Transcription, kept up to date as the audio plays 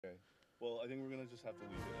Well, I think we're going to just have to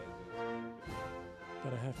leave it as is.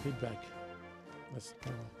 But I have feedback. Let's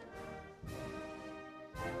go.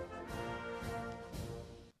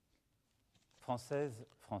 Françaises,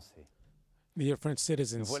 Français. Dear French Nous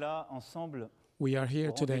citizens, voilà ensemble we are au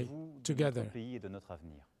here today rendez-vous de together notre pays et de notre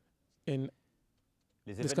avenir. in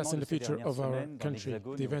Les discussing événements the de ces future dernières of our semaines dans country.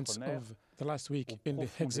 l'Hexagone The et events outre-mer of the last week ont in the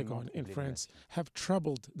profondément Hexagon in troublé les France nations. have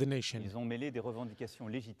troubled the nation. Ils ont mêlé des revendications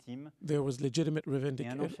légitimes There was legitimate et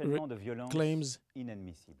un enchaînement de violences claims.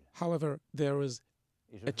 inadmissibles. However, there was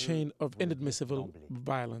Et je a veux chain of vous le dire inadmissible d'emblée.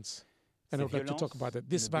 violence. And Ces I would like to talk violences about it.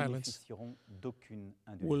 This ne violence bénéficieront d'aucune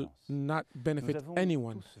will indulgence. not Nous benefit avons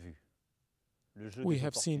anyone. tous vu le jeu We des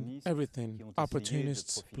have seen opportunistes everything. qui ont essayé de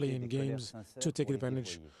Opportunists profiter playing des colères games sincères to take pour les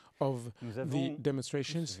advantage dévoyer. of Nous the avons tous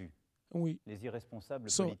demonstrations. vu We les irresponsables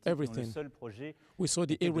saw politiques dont le everything. seul projet saw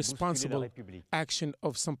the était de bousculer la irresponsible République, action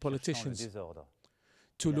of some cherchant le politicians désordre.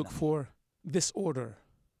 to et look l'anarchie. for disorder.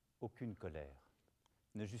 Aucune colère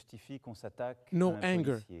ne justifie qu'on s'attaque No à un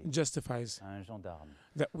anger policier, justifies à un gendarme,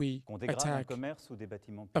 that we qu'on dégrade un attack commerce ou des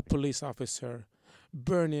bâtiments a publics. police officer,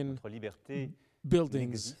 burning Notre liberté buildings,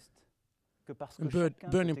 n'existe que parce que and chacun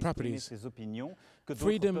burning peut exprimer properties. ses opinions, que d'autres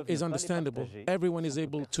Freedom peuvent is ne pas les understandable. partager, Everyone is sans que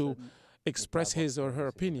able to personne express avoir his or peur de her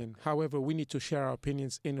ses opinion. désaccords. However, we need to share our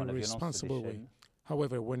opinions in Quand a la violence se responsible way. déchaîne,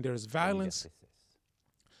 However, when there is la violence, liberté cesse.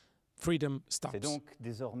 freedom C'est stops. donc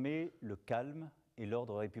désormais le calme et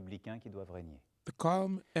l'ordre républicain qui doivent régner. The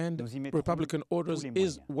calm and Nous y mettrons Republican orders tous les is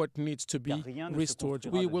moyens, what needs to car be rien ne se restored.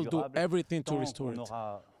 construira We de will do durable everything to tant restore qu'on it.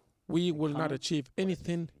 aura We des will not craintes achieve pour la vie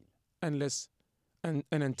anything civile. unless and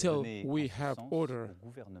J'ai until donné we en ce have sens order. au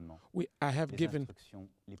gouvernement I have les given instructions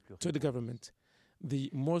les plus to the rigoreuses. government the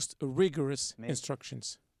most rigorous Mais-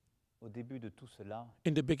 instructions. Au début de tout cela,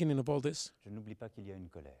 In the beginning of all this, je n'oublie pas qu'il y a une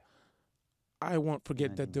colère. I won't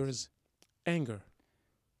forget that there is anger.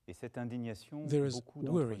 Et cette indignation, There is beaucoup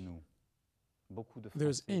d'entre worry. nous, beaucoup de There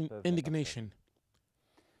is Français peuvent la indignation.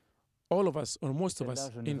 All of us, or most of partager.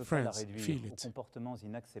 us Celle-là, je ne in veux pas la France, réduire feel aux it. comportements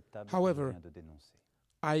inacceptables However, que je viens de dénoncer.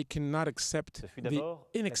 I cannot accept Ce fut the d'abord la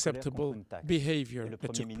colère unacceptable contre une taxe. behavior Et le that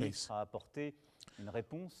Premier took ministre place. a apporté une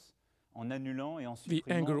réponse en annulant et en The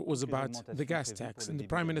supprimant anger was toutes les about the augmentations gas prévues tax, pour le and the début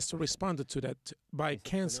Prime de l'année Minister prochaine. responded to that by Et cette colère est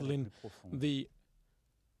canceling plus profonde. the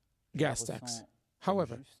Je la gas tax. ressens comme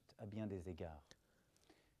However, juste à bien des égards.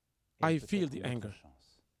 I Et feel peut-être the une autre anger.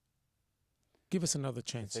 chance. give us another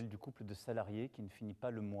C'est chance. celle du couple de salariés qui ne finit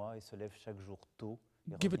pas le mois et se lève chaque jour tôt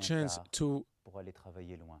et Give a revient chance tard to pour aller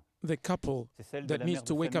travailler loin. the couple C'est celle de that la needs mère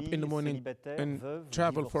to de wake up in the famille, morning célibataire, and veuve,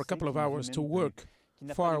 travel for a divorcée, couple of qui ne vit hours même to plus, work qui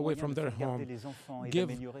n'a far pas les away moyens from de their faire garder home. les enfants et Give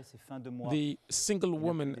d'améliorer ses fins de mois. the single Il n'a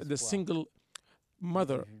woman, plus the d'espoir. single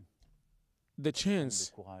mother, J'ai vu the de chance.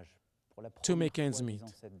 courage pour la to make première ends fois meet.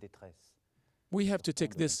 disant cette détresse We have sur to tant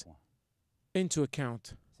take de this points. into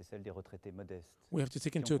account. C'est celle des retraités modestes We have to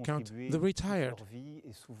take qui into ont account contribué the toute retired leur vie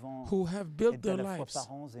et souvent who have built aident à their la fois lives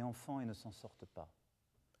parents et enfants et ne s'en sortent pas.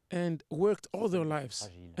 and worked all their Celles lives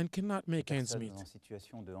fragiles, and cannot les make ends personnes meet. en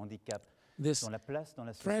situation de handicap This dont la place dans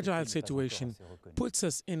la société fragile n'est pas encore situation assez reconnue. puts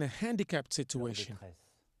us in a handicapped Leur situation. détresse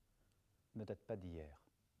ne date pas d'hier.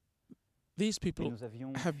 These Mais people nous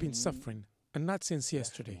avions have been fini suffering, and not since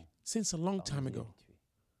yesterday, lâchement since a long par time nous y ago. habituer.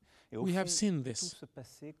 Et au We have fond, seen tout this. se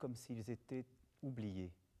passait comme s'ils étaient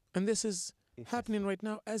oubliés. And this is effacés. happening right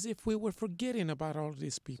now as if we were forgetting about all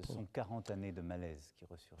these Ce people. sont 40 années de malaise qui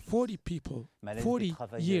ressurgissent. 40 people, Malaise 40 des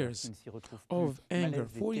travailleurs years qui ne s'y retrouvent of plus. anger,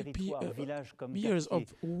 Malaise des 40 territoires, villages comme years quartiers,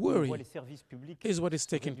 of où on voit worry les services publics is what is se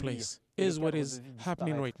taking réduire place, et is les what cadres is de vie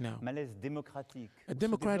happening disparaître. right now. Malaise démocratique, A où se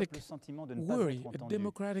democratic développe le sentiment de ne pas worry, être a entendu.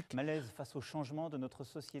 democratic Malaise face au changement de notre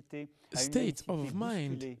société, à une state laïcité of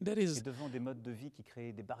mind bousculée that et is devant des modes de vie qui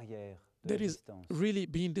créent des barrières de that la is distance. really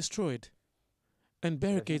being destroyed. And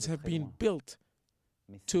barricades de have très been loin. built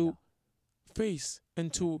Mais c'est to là, face and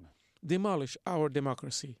to maintenant. demolish our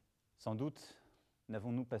democracy. Sans doute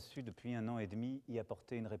n'avons-nous pas su depuis 1 an et demi y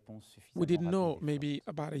apporter une réponse suffisamment We didn't know, rapide et maybe forte.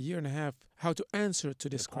 about a year and a half, how to answer to Je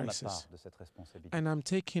this prends ma crisis. part de cette responsabilité. And I'm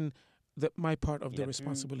taking my part of Il the a pu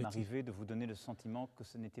responsibility. m'arriver de vous donner le sentiment que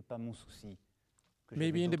ce n'était pas mon souci. Que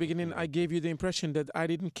Maybe j'avais in the d'autres beginning, I priorités. gave you the impression that I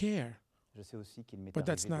didn't care. Je sais aussi qu'il m'est But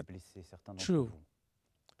that's arrivé not de blesser certains d'entre true. vous.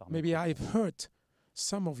 par mes Maybe propos. I've hurt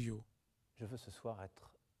some of you. Je veux ce soir être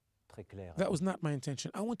très clair. That was not my intention.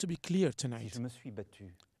 I want to be clear Si tonight. je me suis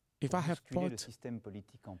battu If pour I have bousculer le fought système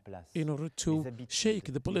politique en place, in order les to habitudes, shake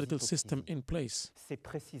the les political system hypocrisies, in place, c'est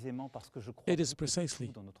précisément parce que je crois it is beaucoup precisely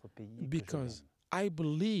dans notre pays et que je because l'aime. I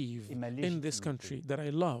believe Et ma in this légitimité. country that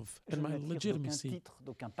I love Je and ne my la tire d'aucun legitimacy. titre,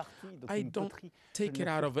 d'aucun parti, I d'aucune don't coterie. take Je it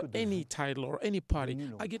ne out la of tire que de any vous. title or any party.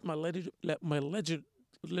 nul I get my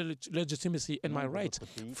legitimacy and my Non de rights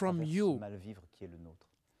votre pays from traverse you. ce mal-vivre qui est le nôtre.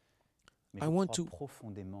 Mais I je want crois to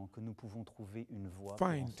profondément que nous pouvons trouver une voie pour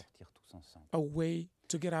en find sortir tous ensemble. a way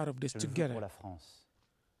to get out of this Je le veux together. pour la France,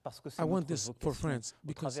 parce que c'est I want notre this for vocation France au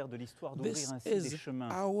because travers de l'histoire this d'ouvrir ainsi des is chemins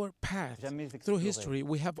our path. jamais Through explorés history,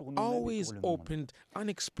 we have pour nous-mêmes et always pour le monde. opened Je le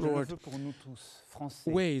unexplored veux pour nous tous, Français,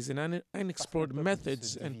 ways and parce qu'un unexplored peuple methods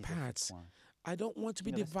se and divise à ce paths. point. I don't want to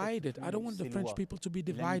be Qui ne respecte divided. I plus don't want the ses French lois. people to be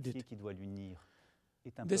L'amitié divided. qui doit l'unir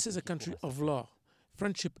est un This peuple is a qui country pourra of s'aimer. law.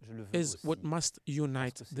 Friendship Je le veux is what aussi must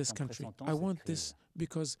unite parce que this c'est en country. pressentant I cette want crise this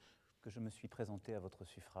because que je me suis présenté à votre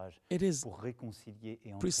suffrage it is pour réconcilier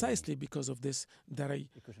et entraider, precisely because of this that I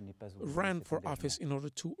et que je n'ai pas oublié ran cet for engagement. office in order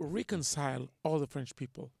to reconcile all the French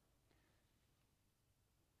people.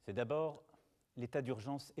 C'est d'abord l'état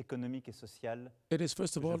d'urgence économique et social It is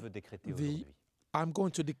first que of je all, veux décréter the aujourd'hui. I'm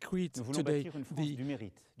going to decree Nous voulons today bâtir une France the du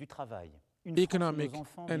mérite, du travail, une France où economic nos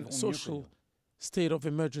enfants and vivront mieux que social nous. state of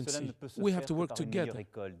Cela emergency. ne peut se We faire have to que work par une meilleure together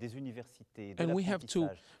école, des universités, de and we have to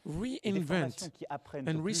l'apprentissage, et des reinvent formations qui apprennent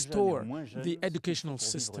and aux plus jeunes et restore aux moins jeunes the ce qu'il faut educational pour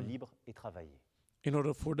vivre system libre et travailler. in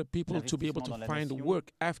order for the people to be able to L'investissement dans la find nation,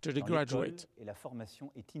 work after they Dans l'école graduate. et la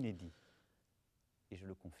formation est inédit. Et je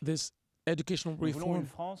le confie. This educational Nous voulons une reform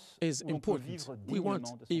France is où l'on peut important. vivre We want dignement de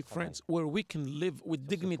son a travail. France where we can live with Sur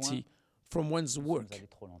ce dignity point, from one's Nous sommes work. allés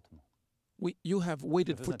trop lentement. You have Je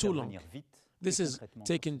waited veux for too long. intervenir vite This et is concrètement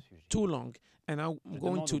sur ce taken sujet. too long, and I'm Je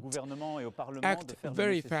going demande au to gouvernement et au Parlement de act faire le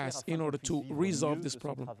very nécessaire fast afin in qu'on order puisse to vivre resolve mieux this de son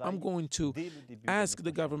problem. travail I'm going to dès le début de ask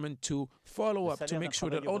l'année the prochaine. government to follow Le up to salaire make d'un sure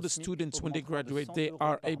that all the travailleur au SMIC students, when they augmentera de graduate, 100 they euros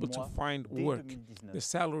are par able to mois find dès work. 2019, The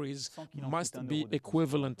salaries sans qu'il en coûte must un be euro de plus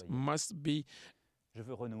equivalent, aux employés. must be Je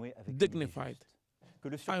veux renouer avec dignified. que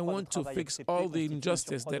le I surcroît de want to travail fix accepté all the constitue un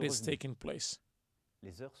injustice surcroît that de is revenus. taking place.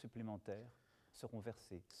 Les heures supplémentaires seront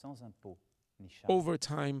versées sans impôt ni charge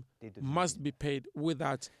Overtime dès must 2019. be paid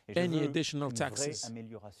without Et je any veux additional qu'une vraie taxes.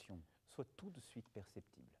 amélioration soit tout de suite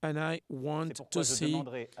perceptible. And I C'est want pourquoi to je see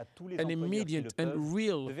demanderai à tous les an employeurs qui le immediate peuvent and de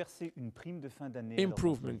real verser une prime de fin d'année à leurs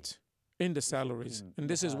employés. improvement in the salaries. prime And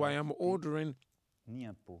this is why I'm n'aura ordering Ni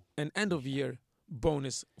impôt. an end of year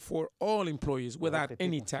bonus for all employees Les without retraités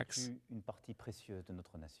any tax. constituent une partie précieuse de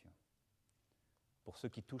notre nation. Pour ceux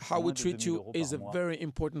qui touchent How moins we de 2 treat 000 you euros is par a mois, very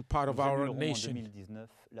important part of nous our annulerons en nation. 2019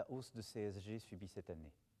 la hausse de CSG subie cette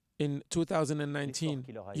année. In L'effort 2019,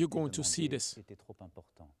 qui leur a you're été going to see demandé this. était trop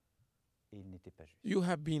important et il n'était pas juste. You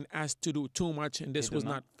have been asked to do too much, and this Et was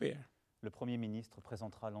demain, not fair. Le Premier ministre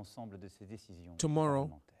présentera l'ensemble de ses décisions Tomorrow,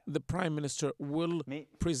 parlementaires. The Prime Minister will Mais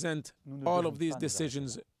present nous ne all devons of these pas nous arrêter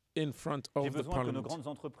decisions là. in front J'ai of the besoin que nos Parliament. grandes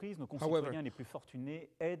entreprises, nos However, concitoyens les plus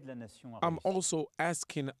fortunés aident la nation à I'm réussir. also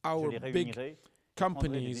asking Je our les big réunirai et prendrai des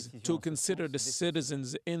companies décisions to en ce consider sens the dès cette semaine.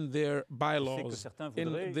 citizens in their Je sais que bylaws, certains in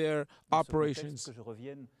voudraient, their dans ce contexte, operations. que je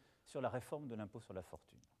revienne sur la réforme de l'impôt sur la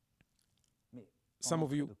fortune. Mais Some pendant of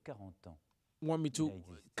près you de 40 ans, want me il to a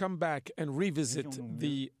existé. come back and revisit Vivions-nous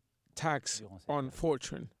the tax durant cette on période.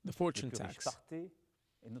 fortune, the Les fortune plus riches tax. partaient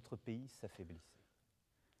et notre pays s'affaiblissait.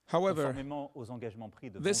 However, Conformément aux engagements pris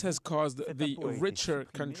devant this vous, has caused cet the impôt a été richer supprimé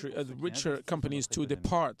country, pour the ceux qui richer investissent dans companies notre to économie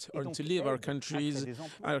depart et or donc to leave our aident à créer countries, des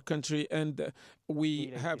emplois. our country, and we Et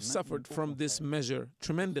il a été have maintenu suffered au from this contraire measure pour ceux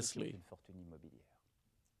qui ont tremendously. une fortune immobilière.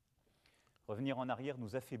 Revenir en arrière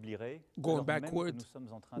nous affaiblirait, Going alors même que backward nous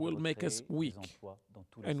sommes en train de will make us recréer des weak emplois dans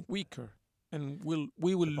tous les and secteurs. weaker, and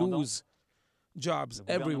we will Cependant, lose jobs Le gouvernement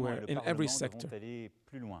et everywhere le in every Parlement sector. devront aller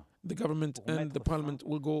plus loin The government pour and mettre the fin parliament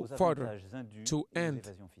will go aux farther avantages indus to et aux end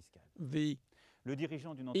évasions fiscales. the Le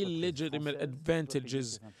dirigeant d'une entreprise illegitimate française doit payer advantages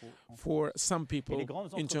ses impôts en for France. some Et people les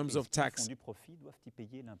grandes in terms entreprises of qui font tax. du profit doivent y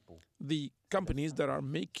payer l'impôt. The companies that are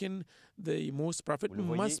making the most profit Vous le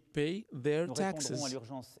voyez, must pay their Nous répondrons à taxes.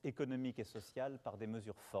 l'urgence économique et sociale par des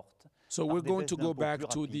mesures fortes, So par we're des going baisses to go d'impôts back plus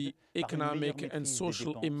to the rapides, par une meilleure economic and maîtrise des social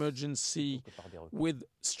dépenses emergency plutôt que par des recoupes. with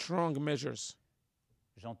strong measures.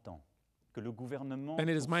 J'entends que le gouvernement And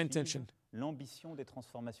it is my poursuive intention l'ambition des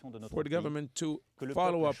transformations de notre for the pays. government to Que le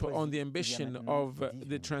follow peuple up a on the choisi il y a ambition maintenant of 18 the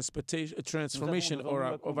mois. transformation Nous avons devant nous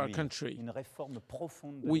à of our conduire country. une réforme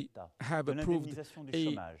profonde de We l'État, have de approved l'indemnisation du a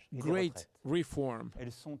chômage et des great retraites. reform.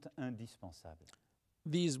 Elles sont indispensables.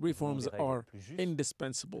 These Nous voulons reforms des règles are plus justes,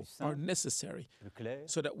 indispensable, plus are simples, necessary, plus claires,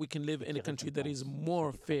 so that we can live in a qui country that is récompensent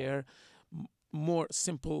more ceux qui travaillent. fair, more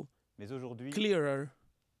simple, Mais aujourd'hui, clearer.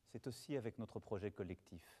 c'est aussi avec notre projet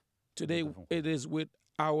collectif Today, devons it is with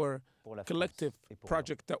our pour la France collective et pour l'Europe.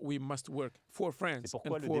 project that we must work for C'est France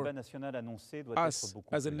pourquoi and le for débat national annoncé doit être us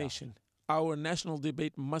beaucoup as a plus large. nation. Our national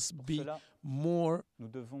debate must Pour be cela, more nous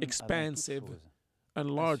devons expansive avant toute chose,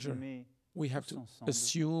 and larger. assumer We have tous to ensemble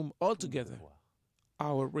assume tout nos altogether devoirs.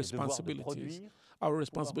 our Le devoir de responsibilities, produire, our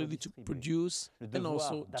responsibility to redistribuer. produce le and devoir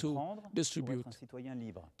also to d'apprendre pour distribute, être un citoyen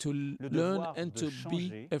libre, to le learn devoir and de to be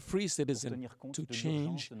changer a free pour citizen, tenir compte to de l'urgence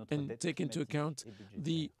change de notre and dette take into climatique account et budgétaire.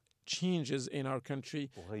 the changes in our country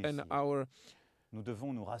pour and réussir. our Nous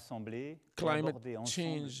devons nous rassembler et climate aborder ensemble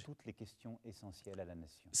change toutes les questions essentielles à la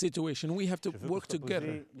nation. situation. We have to Je veux work que soient together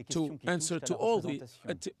posées les to questions qui answer touchent à to la all the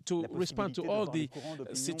représentation, to la respond to possibilité de all voir les the courants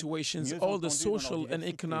d'opinion situations, mieux all the entendus dans leur social and diversité,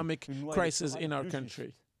 economic une loi crises électorale in our plus country,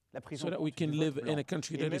 juste, la prise so en that we compte du can vote live in a blanc,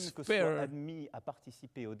 country et that même is que soient fair, admis à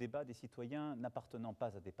participer au débat des citoyens n'appartenant pas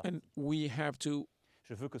à des partis. and we have to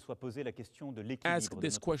Je veux que soit posée la question de ask l'équilibre de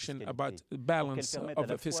this notre question fiscalité, about pour qu'elle balance permette à of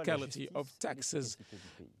la fois la fiscality, of justice et taxes, l'efficacité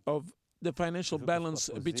du pays. of the financial Je veux que soit balance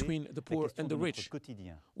posée between the la poor question and de the notre rich.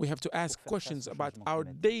 quotidien, We have to ask pour faire face questions au about changement our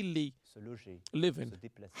climatique, daily se loger, living. se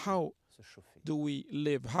déplacer, How se chauffer. do we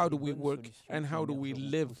live? How do Les we bonnes work? solutions And qui how do we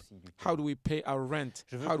émergeront live? aussi du How do terrain. we pay our rent?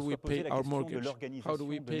 Je veux How que do we soit posée pay la our question de mortgage? How do l'organisation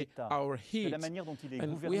we de pay l'État, our de la heat? manière dont il est And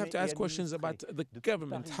we gouverné have to et ask questions administré, about the depuis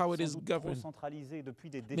government, Paris, how it sans is doute trop governed. centralisé depuis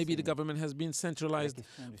des Maybe the décennies. government has been La centralized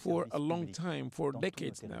question du for service a long public time, for dans tous nos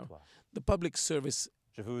decades now. territoires. The public service,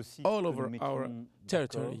 Je veux aussi all que over nous our mettions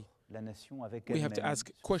territory. d'accord la nation avec We have to elle-même ask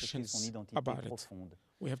sur ce qu'est son questions identité about it. profonde.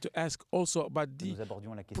 We have to ask also about Que the nous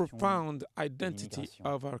abordions la question profound identity l'immigration.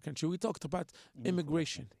 of our country. We talked about Il nous faut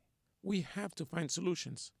immigration. l'affronter. We have to find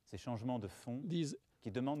solutions. Ces changements de fond These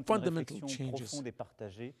qui demandent une fundamental réflexion changes profonde et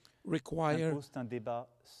partagée require imposent un débat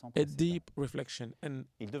sans a précédent. deep reflection and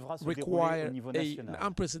Il devra se dérouler au require niveau an national.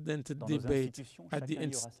 unprecedented Dans nos debate institutions, at the chacun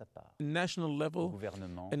y aura sa part. national Au level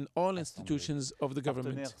gouvernement, and all l'Assemblée, institutions of the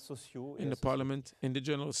government, partenaires sociaux et in the associatifs. parliament, in the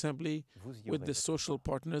General Assembly, Vous y with aurez the votre social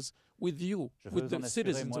part. partners, with you, Je veux with en the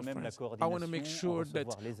assurer citizens of moi-même la France. I want to make coordination, en sure that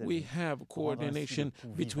recevoir les we avis have pour rendre ainsi coordination le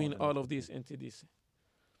pouls between vivant de all notre of these pays. entities.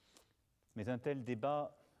 Mais un tel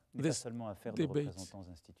débat n'est pas This seulement affaire de debate représentants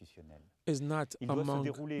institutionnels. Is not Il doit se among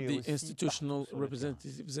dérouler the aussi institutional partout sur le terrain.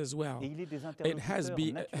 representatives as well. Et il est des It has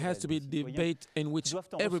interlocuteurs to be naturels des citoyens debate in qui which doivent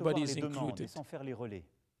en everybody recevoir is les demandes et included. sans faire les relais.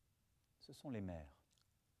 Ce sont les maires.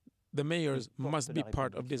 The mayors portent must be la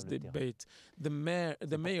part of République this sur le terrain. debate. The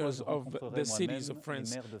pourquoi mayors je of rencontrerai the cities moi-même of France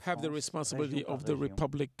les maires de have the France, responsibility région par of the région,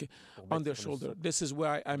 republic pour on their bâtir le shoulder. socle This is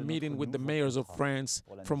why I'm de meeting notre with the nouveau mayors of contrat France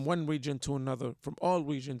pour la from nation. one region to another, from all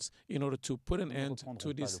regions, in order to put an Nous ne end reprendrons to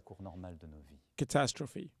pas le this cours normal de nos vies,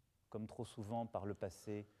 catastrophe. comme trop souvent par le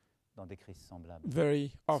passé dans des crises semblables,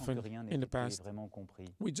 Very sans que often rien n'ait in the été past, vraiment compris.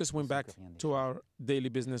 we just et went sans back que rien n'ait to changé. our daily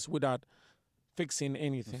business without fixing Nous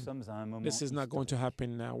anything. sommes à un moment This is not going to historique.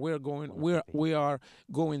 happen now. We notre are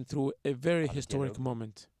going through a very Par le historic dialogue,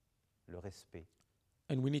 moment, Le respect,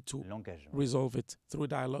 and we need to l'engagement. resolve it through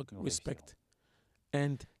dialogue, Nous respect,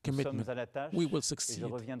 and Nous sommes commitment. à la tâche We will et succeed. je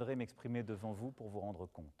reviendrai m'exprimer devant vous pour vous rendre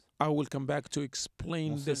compte. I will come back to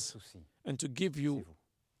explain Mon seul this souci, and to give c'est you vous.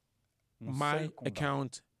 Mon my seul combat,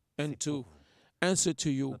 account and c'est to pour vous. answer to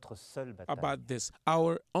you Notre seule bataille, about this.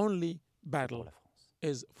 Our only c'est pour battle la France.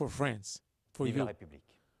 is for France, for Vive la you. République.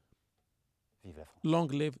 Vive la France. Long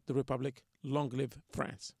live the Republic, long live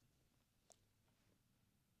France.